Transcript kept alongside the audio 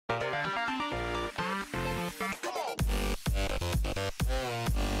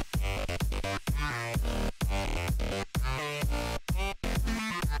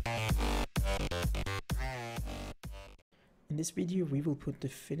this video we will put the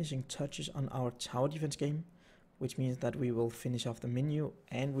finishing touches on our tower defense game, which means that we will finish off the menu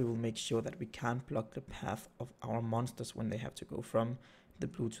and we will make sure that we can't block the path of our monsters when they have to go from the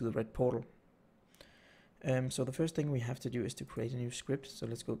blue to the red portal. So the first thing we have to do is to create a new script. So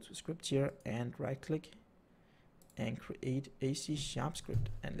let's go to script here and right click and create a C#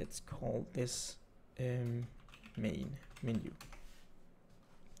 script, and let's call this main menu.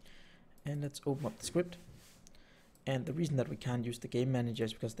 And let's open up the script. And the reason that we can't use the game manager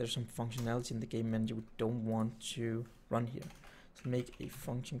is because there's some functionality in the game manager we don't want to run here. So make a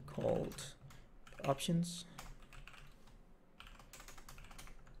function called options,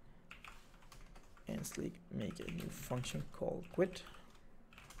 and make a new function called quit.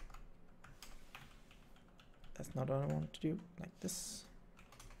 That's not what I want to do, like this.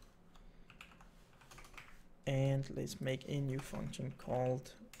 And let's make a new function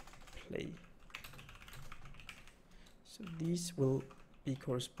called play. So these will be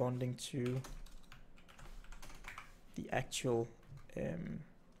corresponding to the actual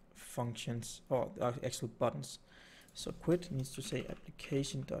functions or the actual buttons. So quit needs to say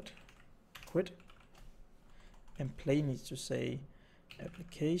application.quit, and play needs to say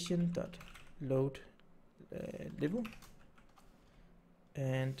application.load level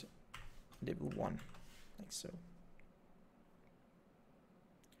and level 1, like so.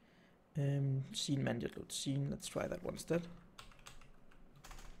 Scene manager load scene, let's try that one instead.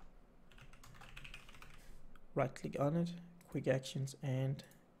 Right click on it, quick actions, and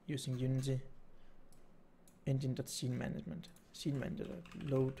using Unity engine.scene management, scene manager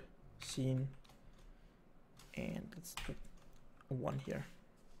load scene, and let's put 1 here.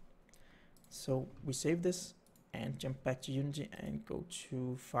 So we save this and jump back to Unity and go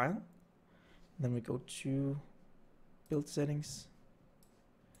to file, then we go to build settings,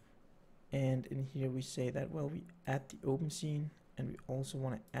 and in here we say that, well, we add the open scene and we also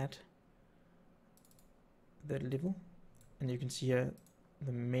want to add the level, and you can see here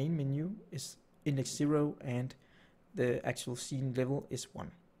the main menu is index 0 and the actual scene level is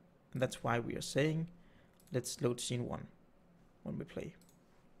 1, and that's why we are saying let's load scene 1 when we play.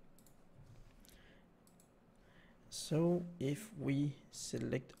 So if we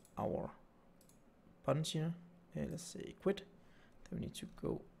select our buttons here, let's say quit, then we need to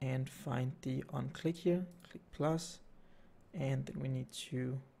go and find the on click here, click plus, and then we need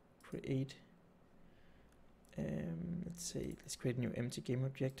to create let's create a new empty game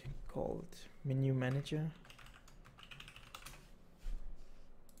object called menu manager,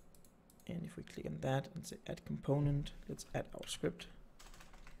 and if we click on that and say add component, let's add our script.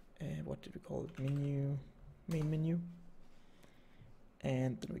 What did we call it? Main menu,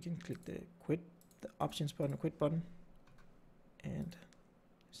 and then we can click the options button, quit button, and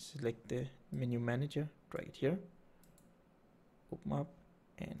select the menu manager, drag it here, open up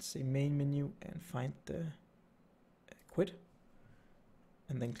and say main menu and find the quit,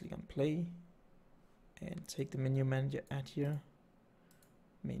 and then click on play and take the menu manager, add here,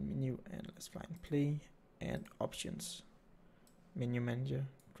 main menu, and let's find play and options, menu manager,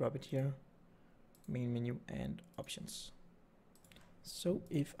 drop it here, main menu and options. So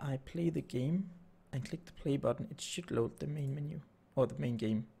if I play the game and click the play button, it should load the main menu or the main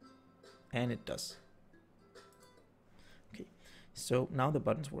game, and it does. Okay, so now the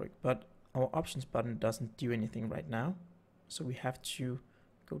buttons work, but our options button doesn't do anything right now, so we have to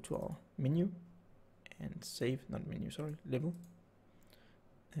go to our menu and save, not menu, sorry, level,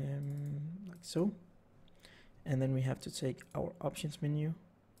 like so, and then we have to take our options menu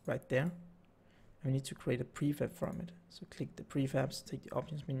right there, and we need to create a prefab from it. So click the prefabs, take the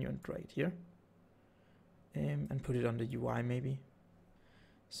options menu and drag it here, and put it on the UI maybe.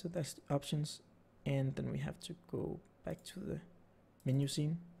 So that's the options, and then we have to go back to the menu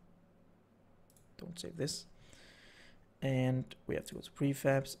scene. Don't save this. And we have to go to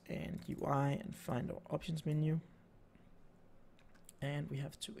prefabs and UI and find our options menu. And we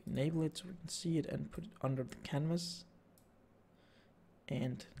have to enable it so we can see it and put it under the canvas.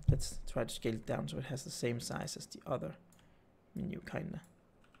 And let's try to scale it down so it has the same size as the other menu, kinda.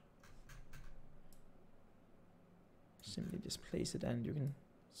 Simply just place it and you can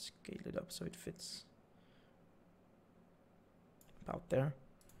scale it up so it fits about there.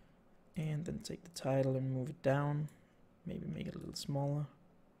 And then take the title and move it down, maybe make it a little smaller.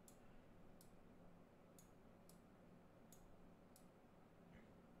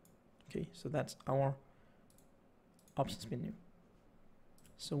 Okay, so that's our options menu.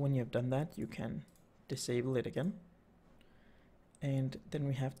 So when you have done that, you can disable it again. And then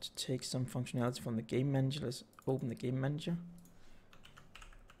we have to take some functionality from the game manager. Let's open the game manager.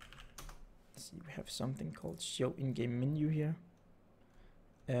 Let's see, we have something called show in-game menu here.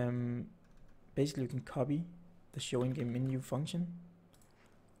 Basically, we can copy the show in-game menu function,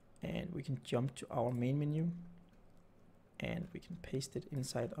 and we can jump to our main menu, and we can paste it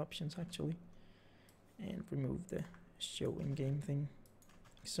inside options actually, and remove the show in-game thing,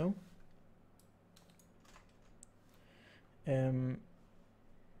 like so.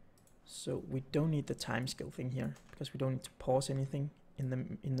 So we don't need the timescale thing here because we don't need to pause anything in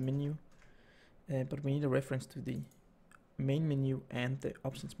the menu, but we need a reference to the main menu and the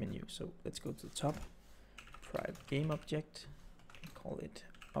options menu. So let's go to the top, private game object, and call it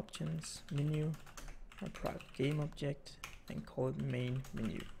options menu, a private game object, and call it main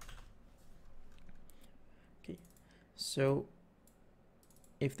menu. Okay, so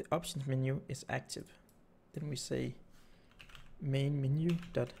if the options menu is active, then we say main menu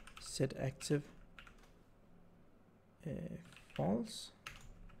dot set active false,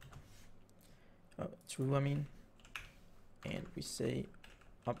 true I mean, and we say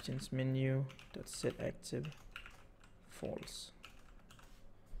options menu dot set active false,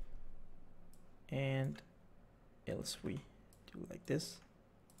 and else we do like this,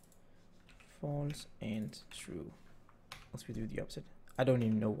 false and true, else we do the opposite. I don't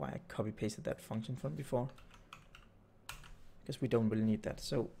even know why I copy pasted that function from before, because we don't really need that.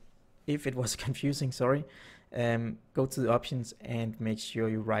 So if it was confusing, sorry, go to the options and make sure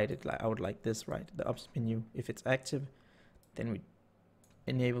you write it out like this, right? The options menu, if it's active, then we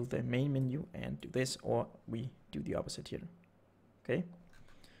enable the main menu and do this, or we do the opposite here. Okay,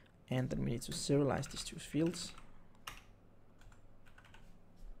 and then we need to serialize these two fields.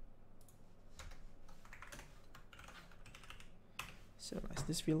 Serialize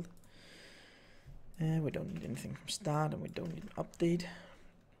this field. We don't need anything from start, and we don't need an update.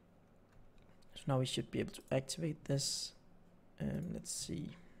 So now we should be able to activate this. Let's see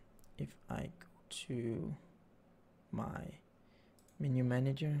if I go to my menu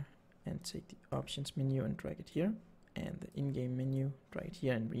manager and take the options menu and drag it here, and the in-game menu, drag it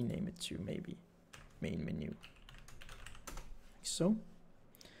here and rename it to maybe main menu, like so.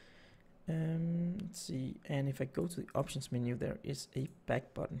 Let's see, and if I go to the options menu, there is a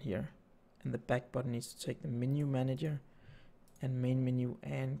back button here, and the back button needs to take the menu manager and main menu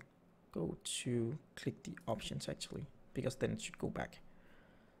and go to click the options actually, because then it should go back.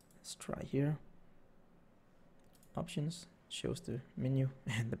 Let's try here. Options shows the menu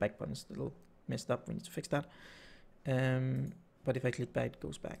and the back button is a little messed up. We need to fix that. But if I click back, it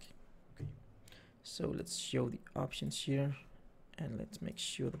goes back. Okay. So let's show the options here, and let's make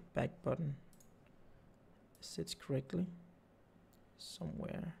sure the back button sits correctly.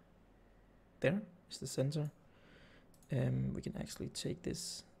 Somewhere there is the center. We can actually take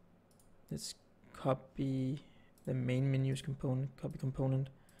this. Let's copy the main menus component, copy component,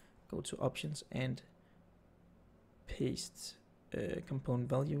 go to options and paste component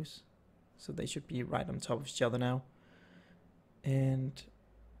values. So they should be right on top of each other now. And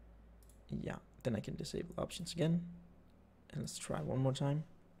yeah, then I can disable options again. And let's try one more time.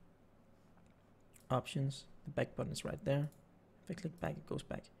 Options, the back button is right there. If I click back, it goes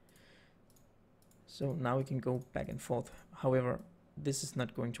back. So now we can go back and forth. However, this is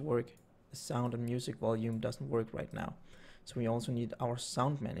not going to work. The sound and music volume doesn't work right now. So we also need our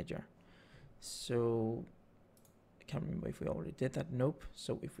sound manager. So I can't remember if we already did that. Nope.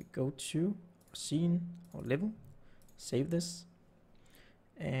 So if we go to our scene or level, save this,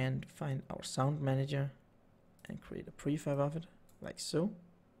 and find our sound manager and create a prefab of it, like so.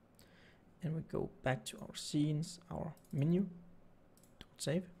 And we go back to our scenes, our menu, don't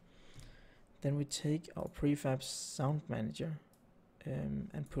save. Then we take our prefab sound manager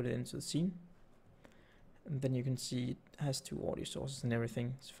and put it into the scene. And then you can see it has two audio sources and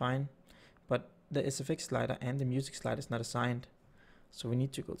everything, it's fine. But the SFX slider and the music slider is not assigned. So we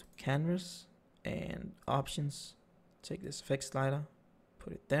need to go to canvas and options, take this SFX slider,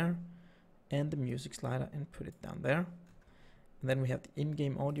 put it there, and the music slider and put it down there. And then we have the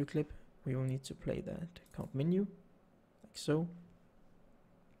in-game audio clip. We will need to play that count menu, like so.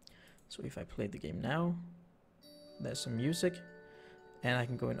 So if I play the game now, there's some music, and I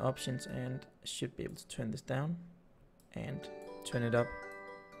can go in options and should be able to turn this down and turn it up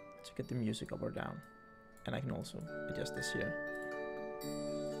to get the music up or down. And I can also adjust this here.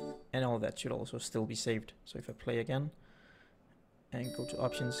 And all that should also still be saved. So if I play again and go to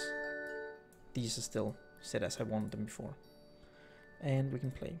options, these are still set as I wanted them before. And we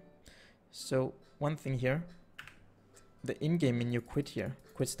can play. So one thing here, the in-game menu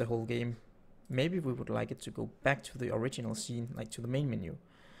quits the whole game. Maybe we would like it to go back to the original scene, like to the main menu.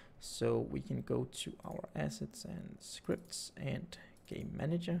 So we can go to our assets and scripts and game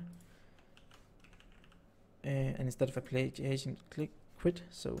manager. and instead of application, click quit.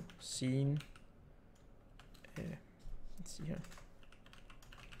 So scene, let's see here,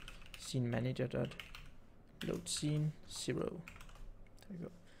 scene manager dot load scene 0. There we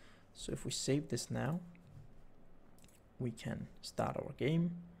go. So if we save this now, we can start our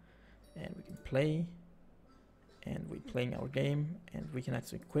game, and we can play, and we're playing our game, and we can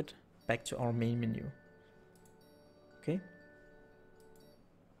actually quit back to our main menu. Okay.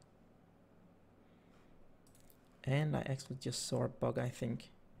 And I actually just saw a bug, I think.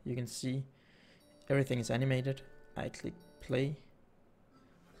 You can see everything is animated. I click play,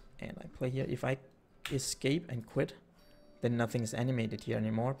 and I play here. If I escape and quit, then nothing is animated here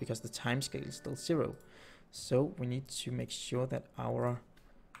anymore because the time scale is still 0. So we need to make sure that our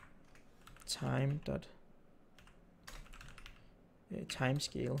time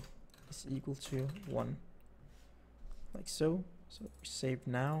scale is equal to 1, like so. So we save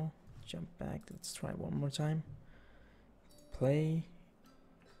now, jump back, let's try one more time, play,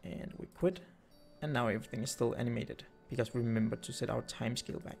 and we quit, and now everything is still animated because we remembered to set our time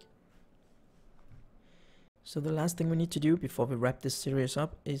scale back. So the last thing we need to do before we wrap this series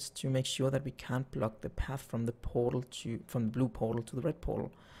up is to make sure that we can't block the path from the portal from the blue portal to the red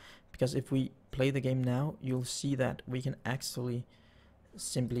portal. Because if we play the game now, you'll see that we can actually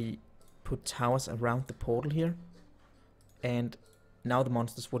simply put towers around the portal here, and now the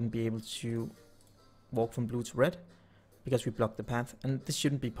monsters wouldn't be able to walk from blue to red because we blocked the path, and this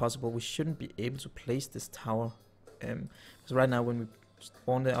shouldn't be possible. We shouldn't be able to place this tower, because right now when we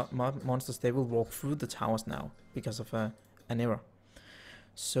spawn the monsters, they will walk through the towers now because of an error.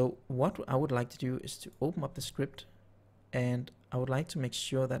 So what I would like to do is to open up the script, and I would like to make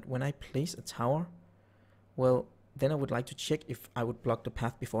sure that when I place a tower, well, then I would like to check if I would block the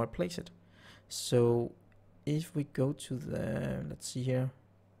path before I place it. So if we go to the, let's see here,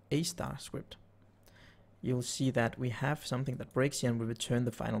 A star script, you'll see that we have something that breaks here and we return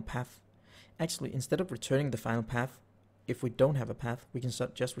the final path. Actually, instead of returning the final path, if we don't have a path, we can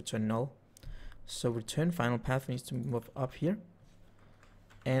just return null. So return final path needs to move up here,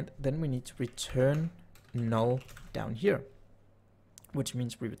 and then we need to return null down here, which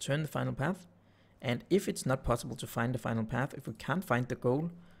means we return the final path. And if it's not possible to find the final path, if we can't find the goal,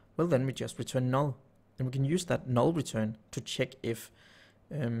 well, then we just return null, and we can use that null return to check if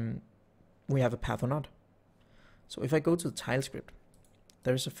we have a path or not. So if I go to the tile script,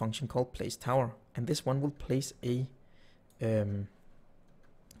 there is a function called place tower, and this one will place a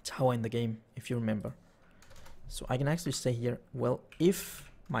tower in the game, if you remember. So I can actually say here, well,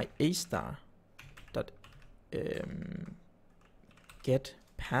 if my A star dot get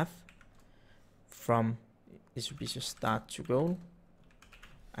path from, this would be just start to goal,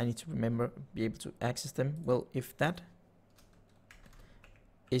 I need to be able to access them. Well, if that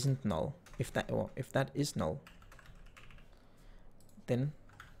isn't null, if that is null, then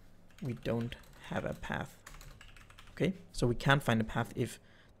we don't have a path. Okay, so we can't find a path if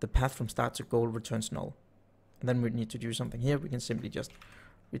the path from start to goal returns null. And then we need to do something here. We can simply just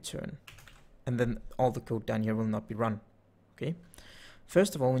return, and then all the code down here will not be run. Okay,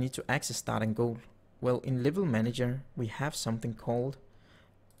 first of all, we need to access start and goal. Well, in level manager, we have something called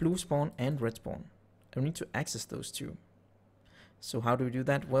blue spawn and red spawn, and we need to access those two. So how do we do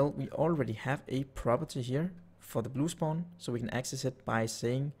that? Well, we already have a property here for the blue spawn, so we can access it by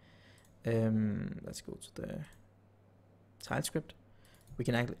saying, let's go to the tile script. We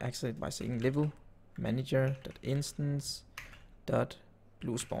can access it by saying level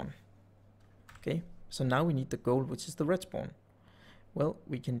manager.instance.blue spawn. Okay, so now we need the goal, which is the red spawn. Well,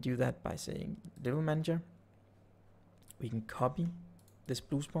 we can do that by saying level manager. We can copy this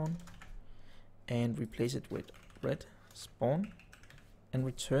blue spawn and replace it with red spawn and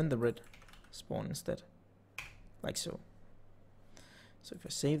return the red spawn instead, like so. So if I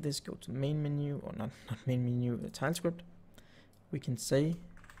save this, go to the main menu, or not main menu, the tile script, we can say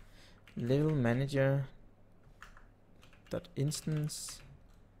level manager dot instance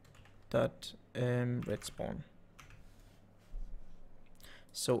dot red spawn.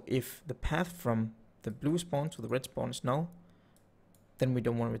 So if the path from the blue spawn to the red spawn is null, then we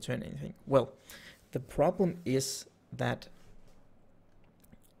don't want to return anything. Well, the problem is that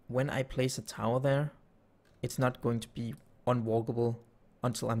when I place a tower there, it's not going to be unwalkable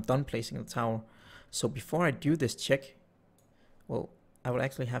until I'm done placing the tower. So before I do this check, well, I would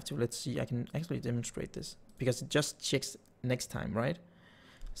actually have to, let's see, I can actually demonstrate this, because it just checks next time, right?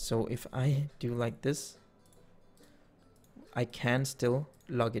 So if I do like this, I can still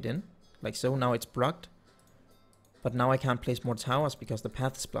log it in, like so. Now it's blocked, but now I can't place more towers because the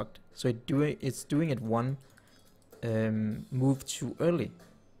path is blocked. So it's doing it one move too early,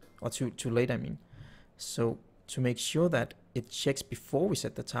 or too late, I mean. So to make sure that it checks before we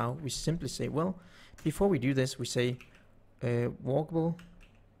set the tile, we simply say, well, before we do this, we say walkable.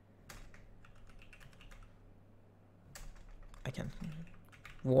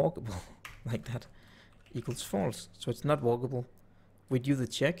 Walkable like that equals false. So it's not walkable. We do the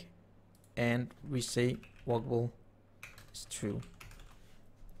check and we say walkable is true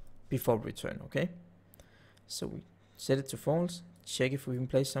before we return, okay? So we set it to false, check if we can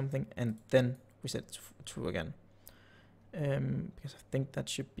place something, and then we set it to true again. Because I think that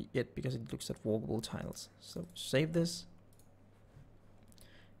should be it, because it looks at walkable tiles. So save this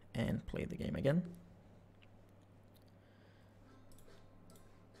and play the game again.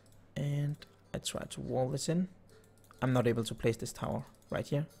 And I try to wall this in. I'm not able to place this tower right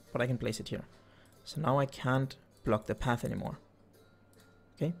here, but I can place it here. So now I can't block the path anymore.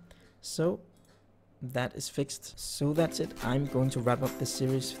 Okay, so that is fixed. So that's it. I'm going to wrap up this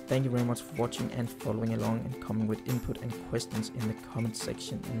series. Thank you very much for watching and following along and coming with input and questions in the comment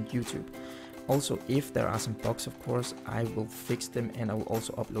section on YouTube. Also, if there are some bugs, of course, I will fix them and I will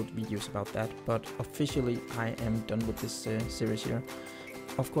also upload videos about that. But officially, I am done with this series here.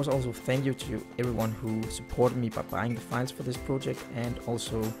 Of course, also thank you to everyone who supported me by buying the files for this project and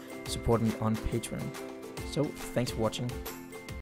also supported me on Patreon. So, thanks for watching.